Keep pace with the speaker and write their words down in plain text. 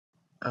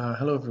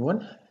Hello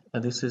everyone,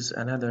 this is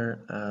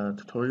another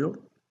tutorial.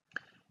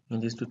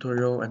 In this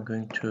tutorial I'm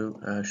going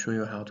to show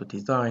you how to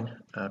design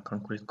a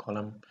concrete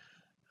column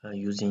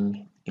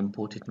using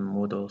imported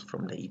models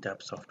from the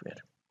ETABS software.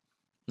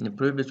 In the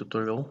previous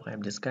tutorial I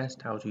have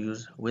discussed how to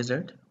use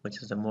Wizard,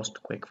 which is the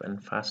most quick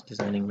and fast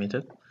designing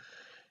method,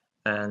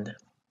 and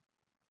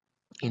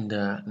in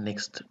the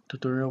next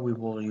tutorial we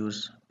will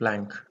use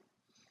Blank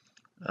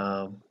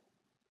uh,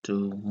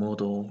 to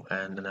model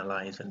and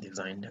analyze and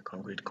design the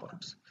concrete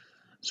columns.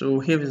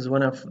 So here is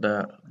one of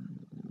the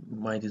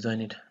my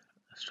designed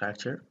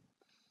structure.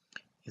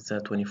 It's a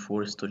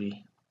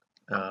 24-story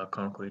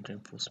concrete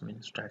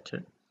reinforcement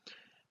structure,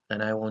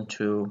 and I want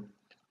to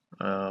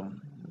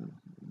um,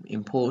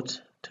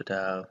 import to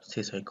the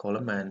CSI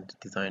column and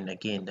design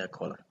again the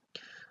column.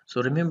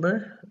 So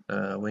remember,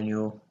 when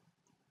you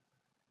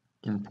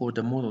import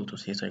the model to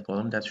CSI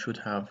column, that should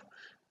have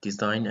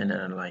designed and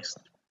analyzed.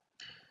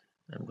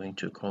 I'm going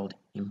to call it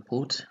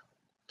import,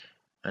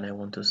 and I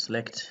want to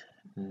select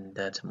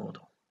that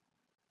model.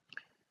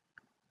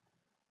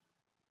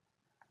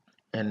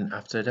 And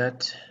after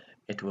that,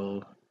 it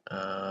will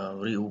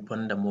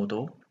reopen the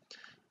model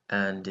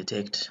and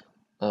detect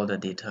all the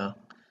data,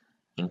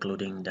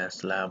 including the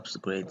slabs,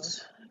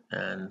 grids,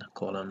 and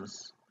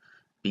columns,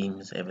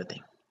 beams,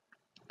 everything.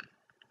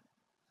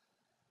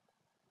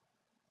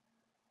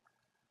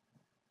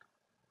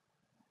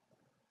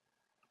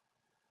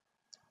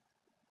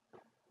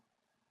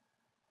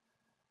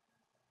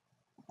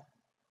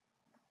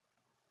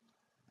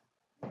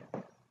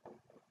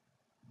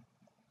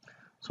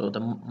 So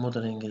the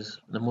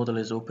model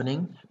is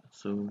opening,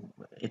 so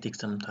it takes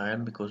some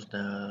time because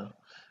the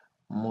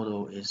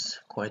model is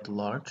quite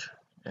large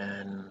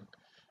and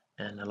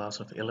a lot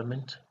of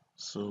element,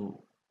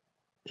 so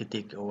it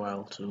takes a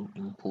while to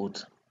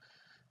import.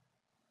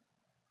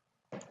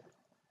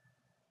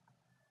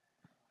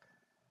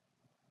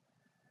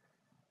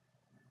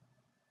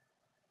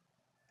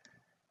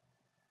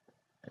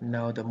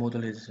 Now the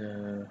model is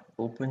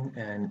open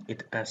and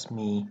it asks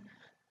me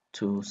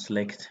to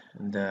select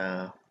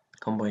the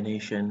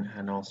combination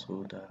and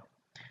also the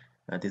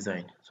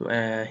design. So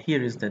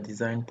here is the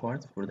design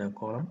part for the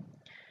column,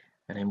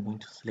 and I'm going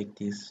to select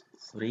these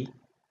three,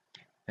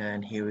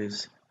 and here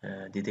is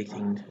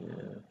detecting,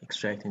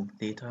 extracting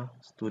data,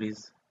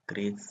 stories,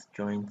 grades,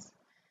 joints,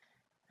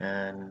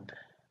 and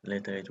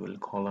later it will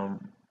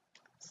column,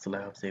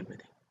 slabs,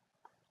 everything.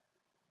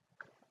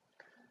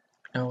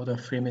 Now the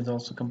frame is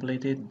also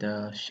completed.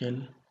 The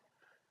shell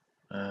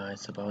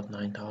it's about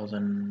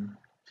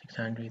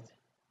 9,600,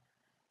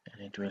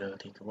 and it will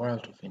take a while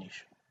to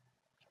finish.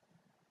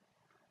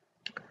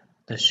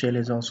 The shell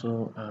is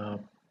also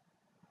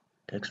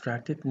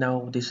extracted.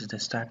 Now this is the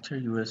structure.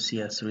 You will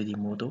see a 3D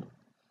model,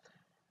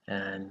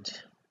 and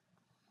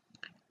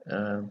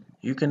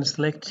you can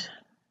select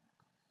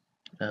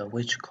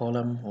which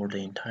column or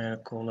the entire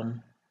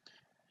column.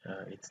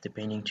 It's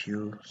depending to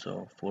you.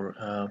 So for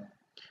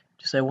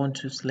just I want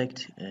to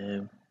select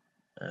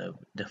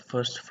the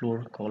first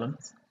floor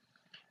columns,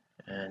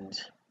 and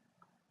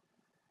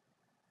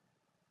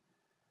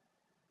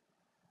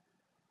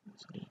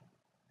sorry.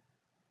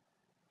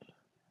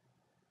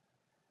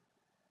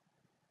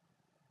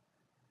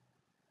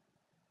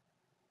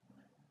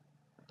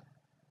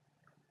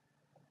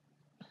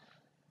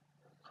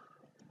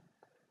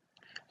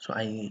 So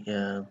I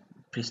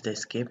press the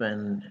escape,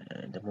 and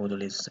the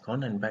model is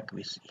gone and back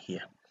with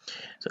here.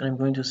 So I'm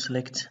going to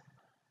select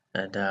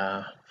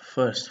the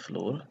first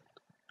floor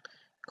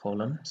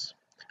columns,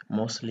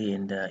 mostly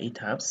in the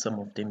ETABS. Some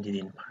of them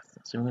didn't pass.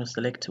 So I'm going to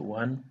select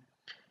one,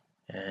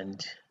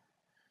 and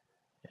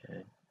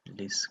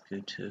let's go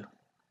to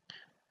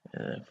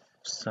uh,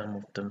 some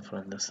of them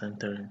from the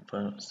center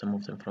and some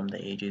of them from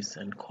the edges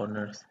and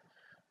corners.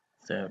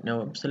 So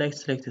now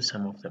selected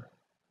some of them,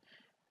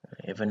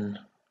 even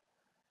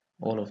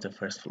all of the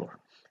first floor.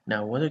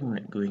 Now what I'm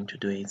going to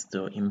do is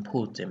to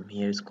import them.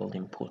 Here is called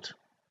import,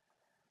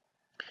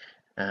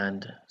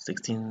 and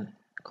 16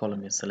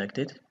 column is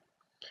selected.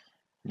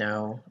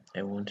 Now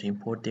I want to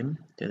import them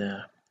to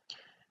the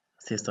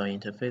CSI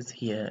interface.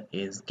 Here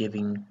is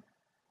giving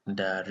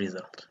the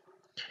result.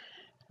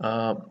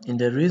 In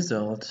the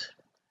result,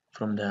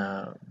 from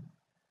the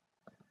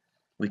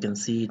we can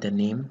see the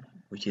name,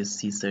 which is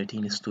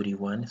C13 story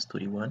 1,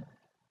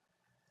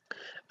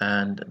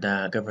 and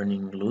the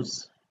governing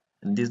loads.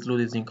 And this load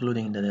is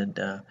including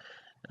the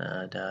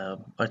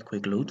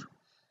earthquake load,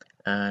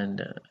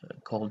 and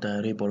called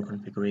the rebar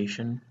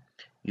configuration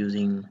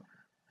using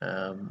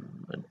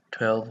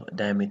 12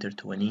 diameter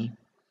 20,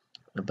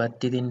 but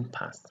didn't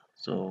pass.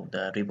 So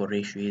the rebar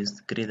ratio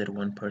is greater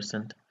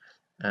 1%,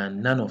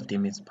 and none of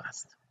them is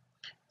passed.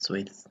 So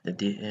it's the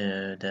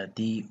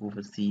D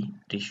over C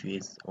ratio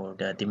is, or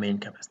the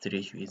demand capacity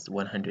ratio is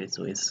 100,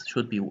 so it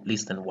should be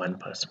less than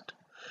 1%.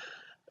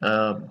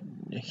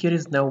 Here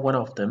is now one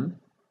of them,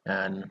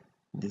 and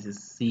this is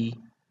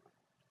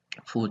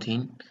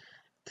C14.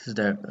 This is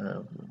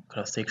the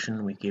cross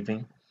section we're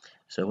giving.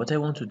 So what I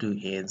want to do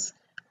is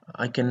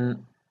I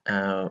can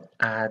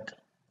add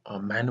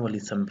manually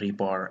some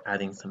rebar,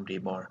 adding some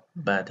rebar.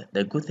 But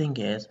the good thing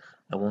is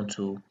I want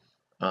to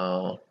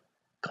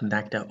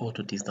conduct the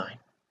auto design.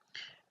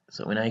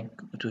 So when I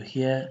go to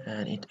here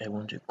and I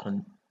want to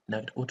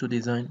conduct auto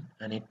design,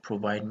 and it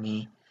provide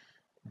me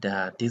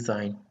the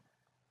design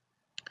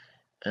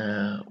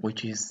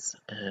which is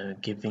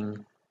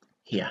giving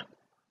here.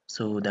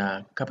 So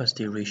the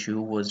capacity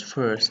ratio was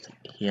first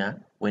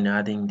here when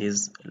adding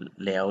this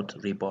layout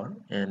rebar,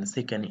 and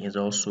second is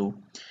also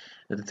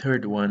the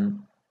third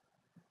one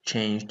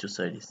changed to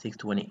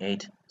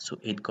 3628, so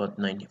it got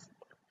 94.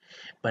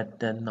 But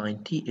the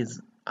 90 is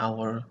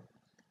our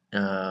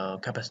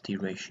capacity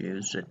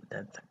ratios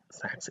that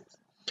axis,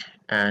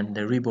 and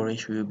the rebar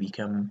ratio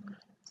become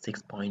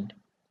 6 point.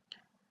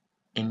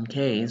 In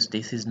case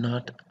this is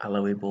not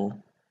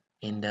allowable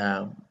in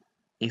the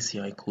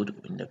ACI code,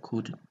 in the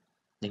code,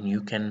 then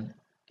you can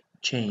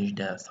change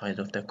the size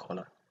of the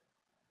color.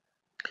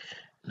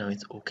 Now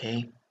it's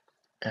okay,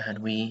 and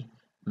we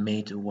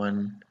made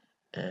one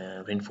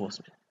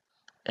reinforcement.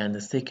 And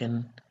the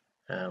second,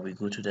 we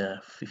go to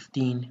the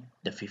 15.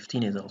 The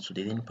 15 is also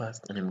didn't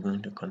pass, and I'm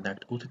going to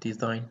conduct auto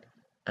design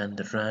and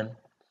run.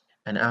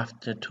 And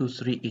after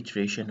 2-3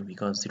 iteration, we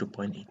got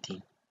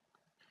 0.18.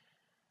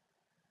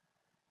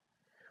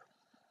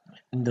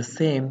 And the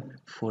same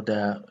for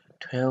the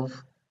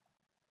 12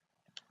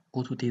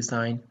 auto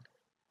design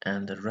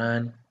and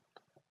run,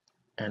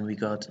 and we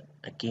got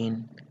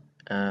again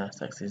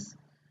success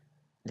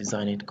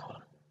designed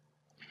column.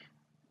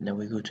 Now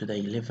we go to the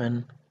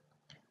 11.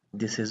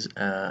 This is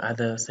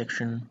other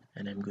section,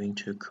 and I'm going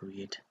to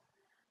create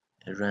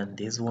run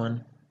this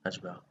one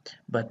as well.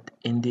 But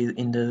in the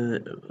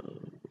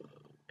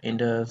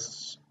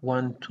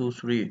 1, 2,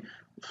 3,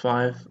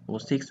 5 or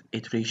 6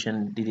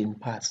 iteration didn't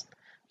pass,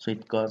 so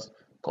it got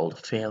called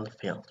failed.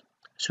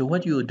 So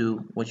what you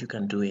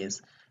can do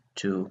is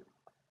to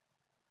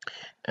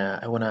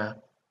I wanna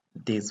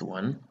this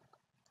one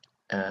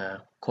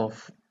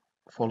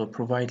follow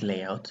provide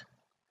layout.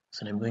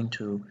 So I'm going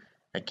to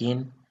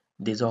again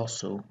this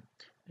also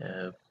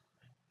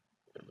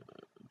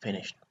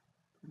finished,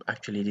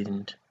 actually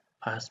didn't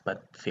pass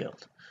but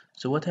failed.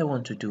 So what I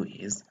want to do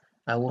is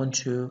I want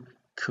to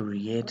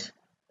create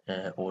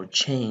or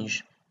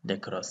change the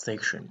cross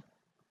section.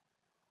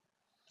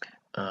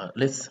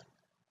 Let's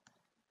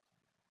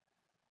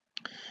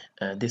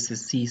this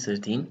is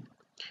C13,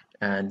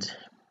 and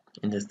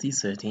in the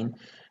C13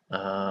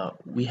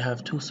 we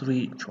have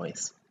 2-3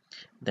 choice.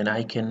 Then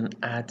I can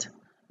add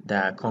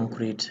the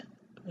concrete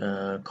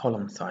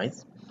column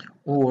size,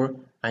 or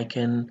I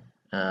can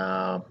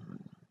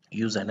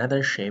use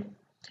another shape,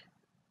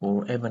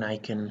 or even I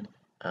can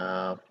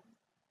add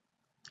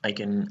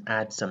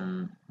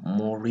some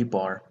more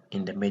rebar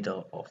in the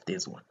middle of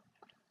this one.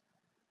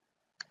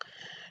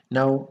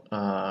 Now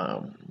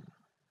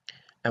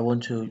I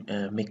want to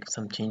make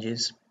some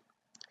changes.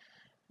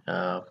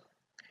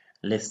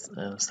 Let's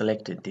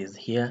select this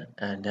here,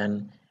 and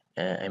then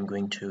I'm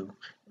going to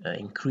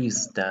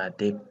increase the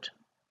depth,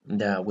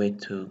 the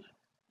width to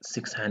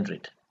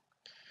 600,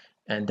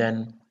 and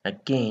then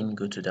again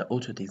go to the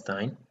auto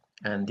design,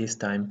 and this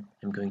time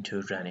I'm going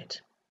to run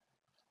it.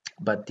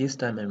 But this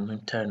time I'm going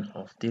to turn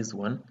off this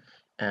one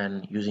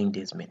and using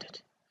this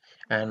method,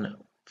 and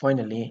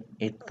finally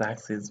it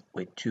taxes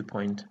with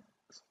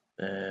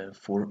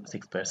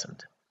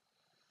 2.46%.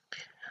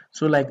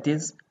 So like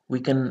this we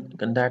can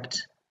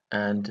conduct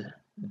and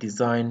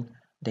design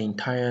the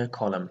entire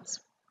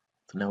columns.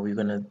 So now we're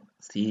gonna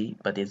see,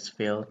 but it's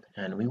failed,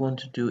 and we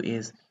want to do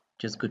is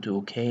just go to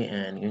OK,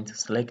 and you're going to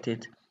select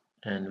it,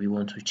 and we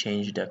want to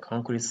change the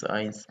concrete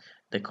size,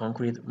 the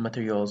concrete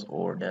materials,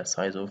 or the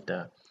size of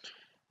the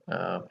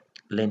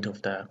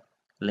length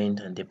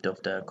and depth of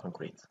the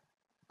concrete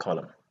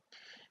column.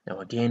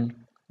 Now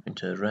again, I'm going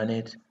to run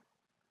it,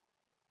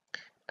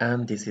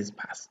 and this is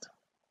passed.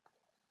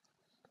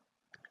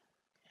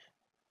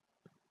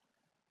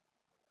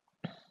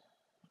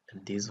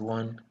 And this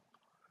one,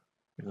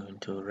 we're going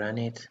to run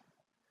it,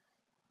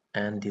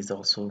 and this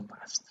also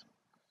passed.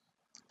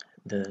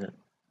 The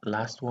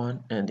last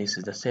one, and this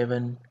is the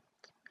 7,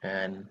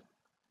 and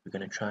we're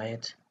gonna try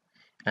it,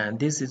 and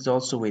this is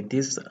also with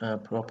this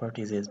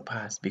properties is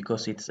passed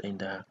because it's in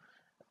the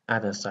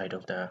other side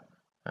of the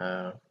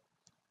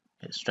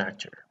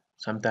structure.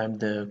 Sometimes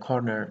the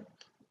corner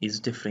is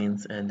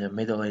different and the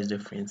middle is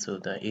different, so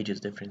the edge is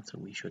different, so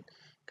we should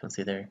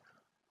consider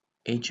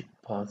edge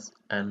path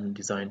and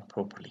design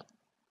properly.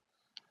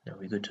 Now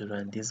we go to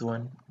run this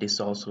one. This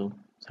also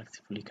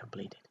successfully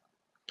completed,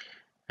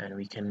 and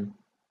we can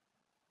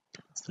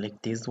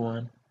select this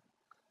one,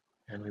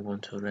 and we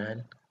want to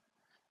run,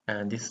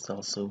 and this is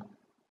also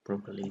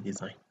properly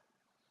designed.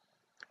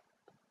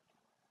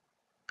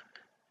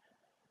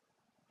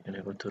 I'm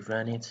gonna go to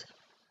run it,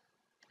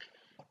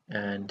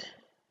 and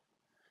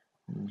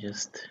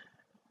just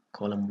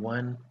column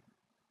 1,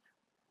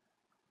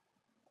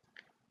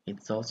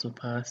 it's also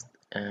passed,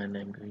 and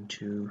I'm going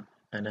to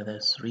another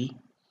 3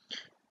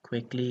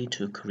 quickly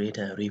to create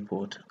a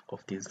report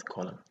of these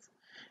columns.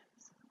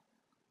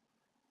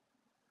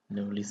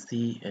 Now let's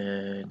see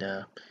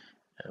the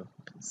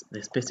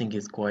the spacing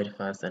is quite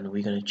fast, and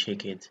we're gonna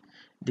check it.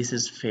 This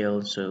is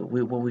failed, so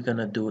what we're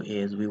gonna do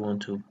is we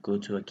want to go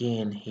to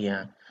again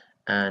here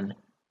and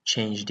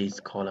change this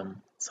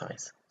column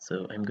size.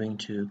 So I'm going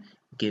to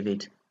give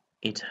it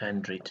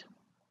 800,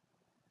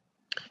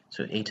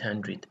 so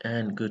 800,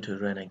 and go to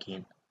run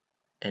again,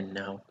 and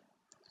now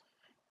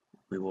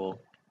we will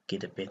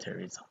get a better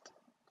result.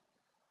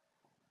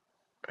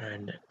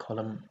 And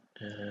column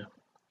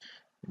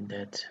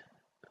that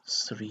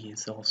 3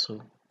 is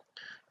also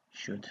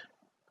should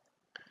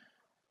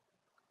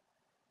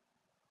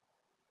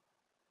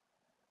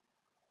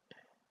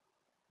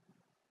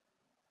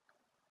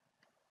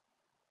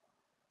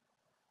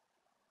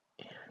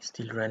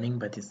still running,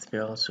 but it's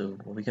failed. So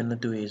what we're gonna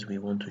do is we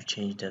want to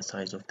change the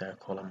size of the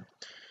column.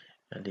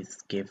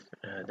 Let's give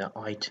the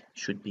height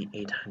should be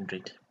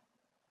 800.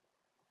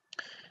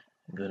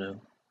 I'm gonna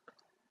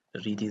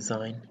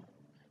redesign.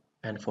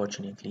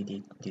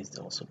 Unfortunately, this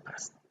also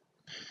passed.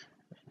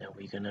 Now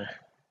we're gonna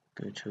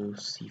go to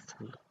see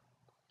full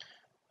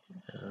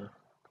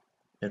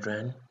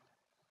run,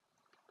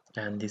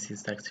 and this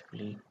is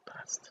actually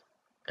passed.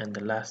 And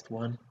the last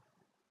one,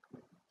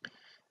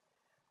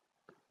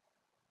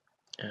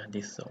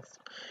 this is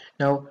also.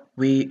 Now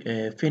we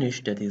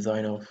finished the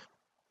design of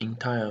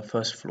entire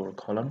first floor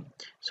column.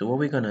 So what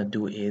we're gonna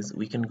do is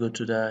we can go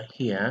to the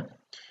here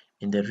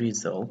in the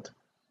result,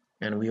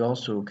 and we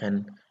also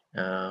can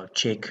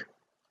check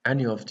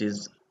any of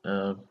these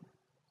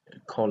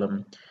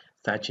column,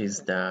 such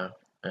as the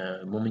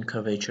moment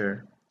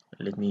curvature.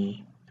 Let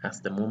me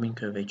ask the moment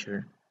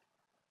curvature.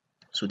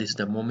 So this is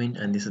the moment,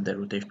 and this is the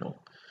rotational,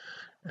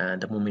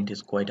 and the moment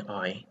is quite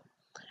high.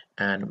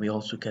 And we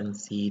also can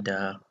see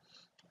the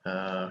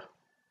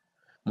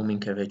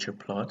moment curvature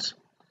plots.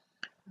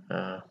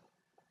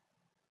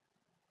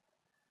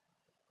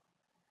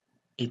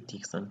 It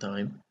takes some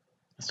time.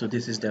 So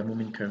this is the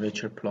moment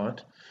curvature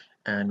plot,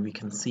 and we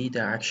can see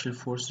the axial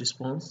force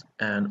response,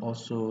 and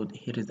also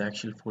here is the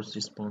axial force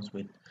response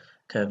with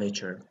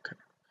curvature,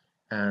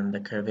 and the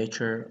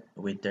curvature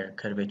with the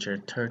curvature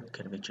third,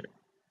 curvature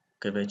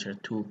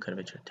 2,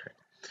 curvature third.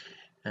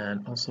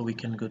 And also we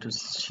can go to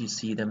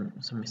see them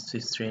some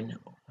stress strain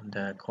on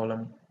the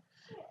column.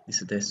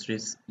 This is the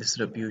stress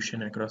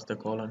distribution across the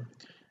column,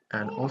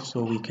 and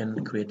also we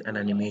can create an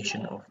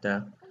animation of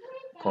the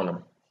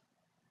column.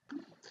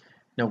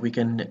 Now we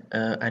can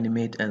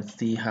animate and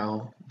see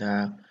how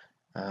the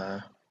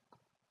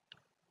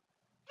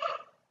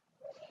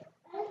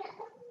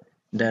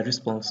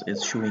response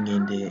is showing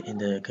in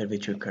the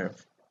curvature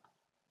curve,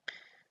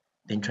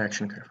 the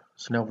interaction curve.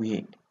 So now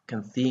we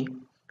can see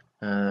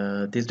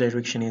this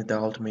direction is the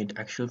ultimate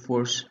axial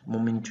force,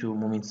 moment 2,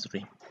 moment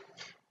 3,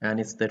 and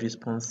it's the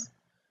response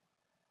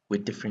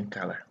with different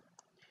color.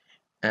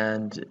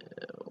 And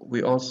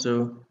we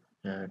also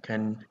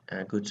can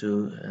go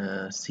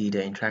to see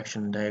the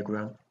interaction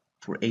diagram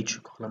for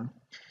each column,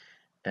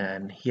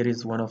 and here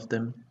is one of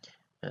them,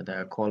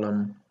 the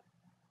column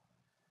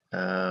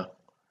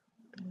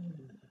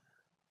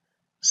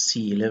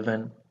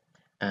C11,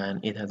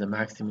 and it has a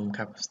maximum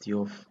capacity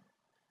of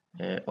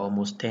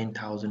almost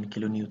 10,000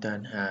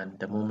 kilonewton, and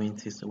the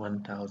moment is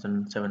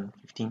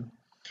 1,715.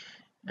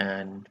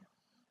 And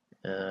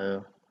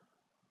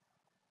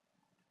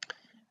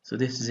so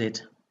this is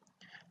it,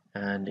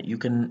 and you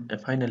can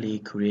finally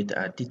create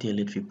a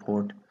detailed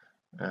report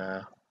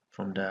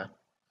from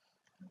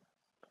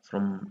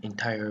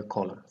entire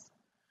columns.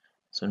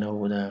 So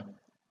now the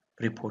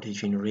report is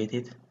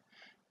generated,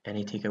 and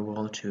it takes a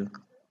while to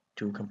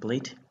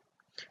complete,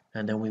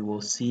 and then we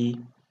will see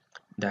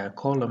the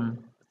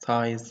column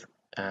size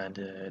and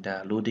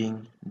the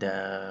loading,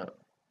 the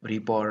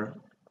rebar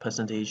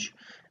percentage,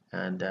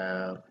 and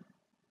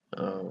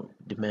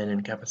demand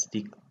and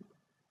capacity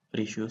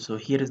ratio. So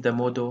here is the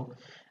model,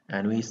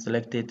 and we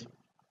selected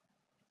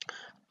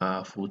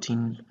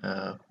 14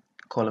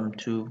 column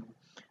 2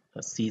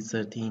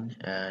 C13,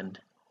 and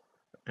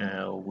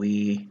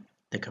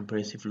the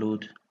compressive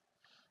load,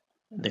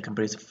 the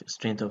compressive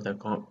strength of the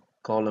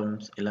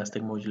columns,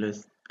 elastic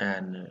modulus,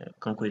 and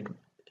concrete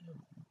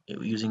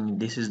using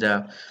this is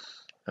the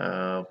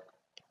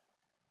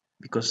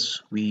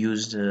because we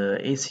used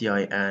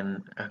ACI,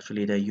 and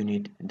actually the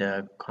unit,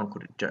 the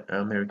concrete,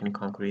 American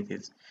concrete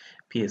is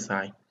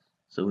PSI,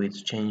 so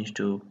it's changed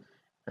to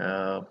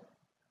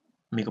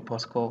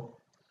megapascal.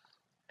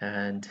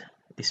 And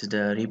this is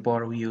the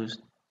rebar we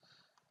used,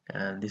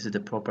 and this is the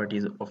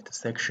properties of the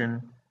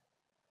section,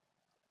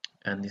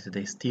 and this is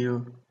the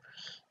steel.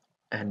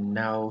 And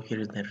now here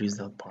is the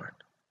result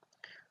part.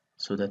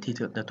 So the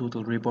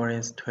total rebar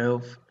is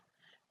 12,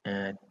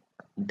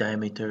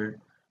 diameter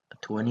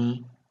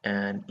 20,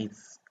 and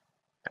it's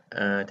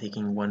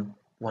taking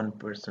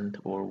 1%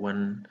 or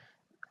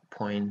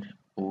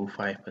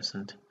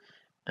 1.05%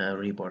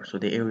 rebar. So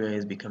the area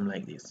has become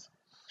like this.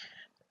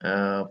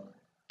 Now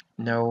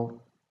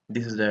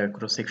this is the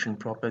cross-section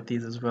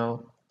properties as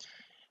well,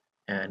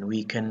 and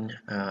we can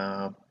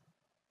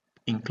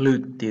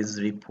include this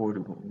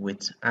report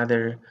with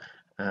other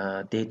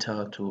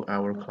data to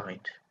our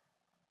client.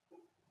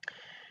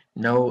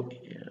 Now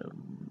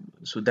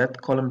so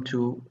that column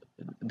 2,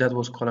 that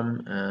was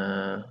column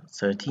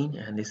 13,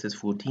 and this is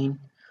 14.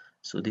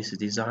 So this is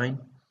design,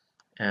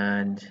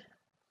 and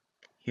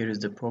here is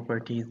the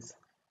properties.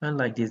 And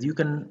like this, you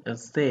can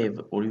save,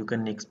 or you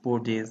can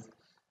export this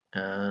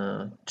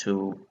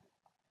to,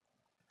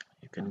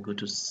 you can go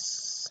to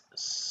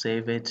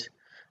save it,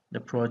 the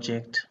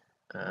project.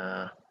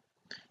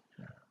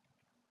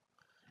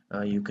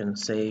 You can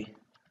say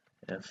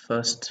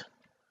first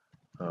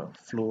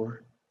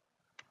floor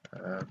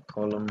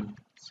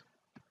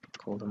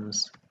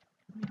columns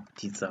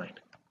design,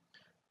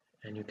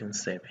 and you can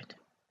save it.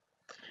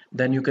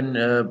 Then you can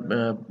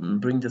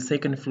bring the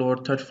second floor,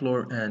 third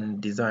floor,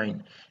 and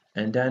design.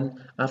 And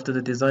then after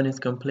the design is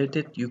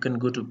completed, you can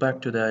go to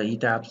back to the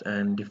ETABS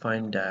and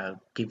define the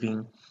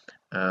giving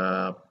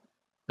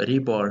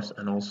rebars,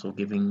 and also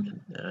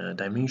giving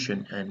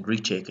dimension, and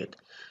recheck it.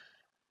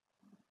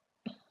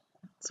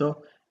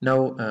 So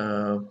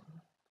now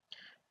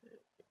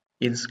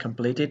it's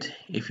completed.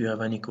 If you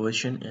have any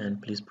question,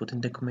 and please put in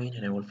the comment,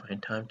 and I will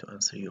find time to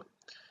answer you.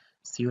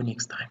 See you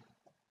next time.